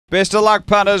Best of luck,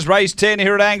 punters. Race 10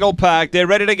 here at Angle Park. They're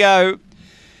ready to go.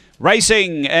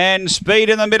 Racing and speed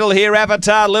in the middle here.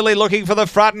 Avatar Lily looking for the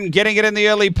front and getting it in the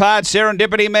early part.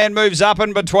 Serendipity Man moves up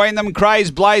and between them.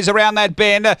 Craze Blaze around that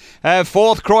bend.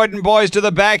 Fourth, Croydon Boys to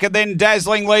the back, and then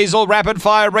Dazzling Liesel. Rapid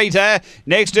Fire Rita.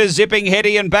 Next is Zipping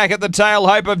Hetty, and back at the tail,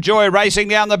 Hope of Joy racing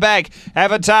down the back.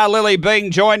 Avatar Lily being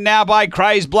joined now by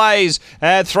Craze Blaze.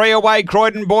 3 away,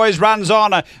 Croydon Boys runs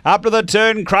on. Up to the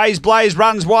turn, Craze Blaze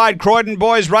runs wide. Croydon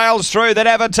Boys rails through. That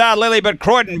Avatar Lily, but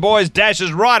Croydon Boys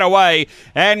dashes right away.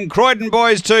 And Croydon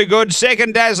Boys too good.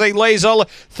 Second, Dazzling Liesel.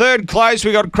 Third, close.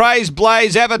 We got Craze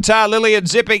Blaze, Avatar Lily, and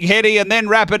Zipping Hetty, and then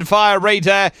Rapid Fire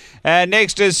Rita.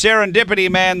 Next is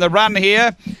Serendipity Man. The run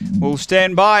here will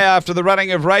stand by after the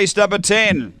running of race number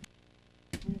 10.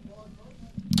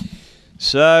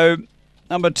 So,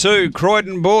 number 2,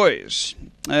 Croydon Boys,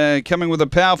 coming with a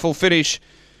powerful finish.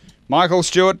 Michael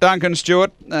Stewart, Duncan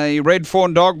Stewart, a Red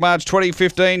Fawn Dog, March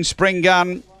 2015, Spring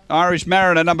Gun, Irish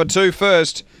Mariner, number 2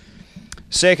 first.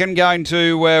 Second going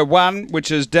to 1,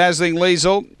 which is Dazzling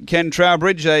Liesel, Ken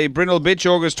Trowbridge, a Brindle Bitch,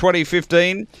 August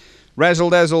 2015.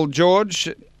 Razzle Dazzle George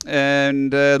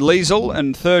and Liesel.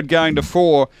 And third going to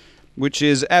 4, which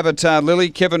is Avatar Lily,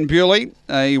 Kevin Bewley,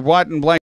 a white and black.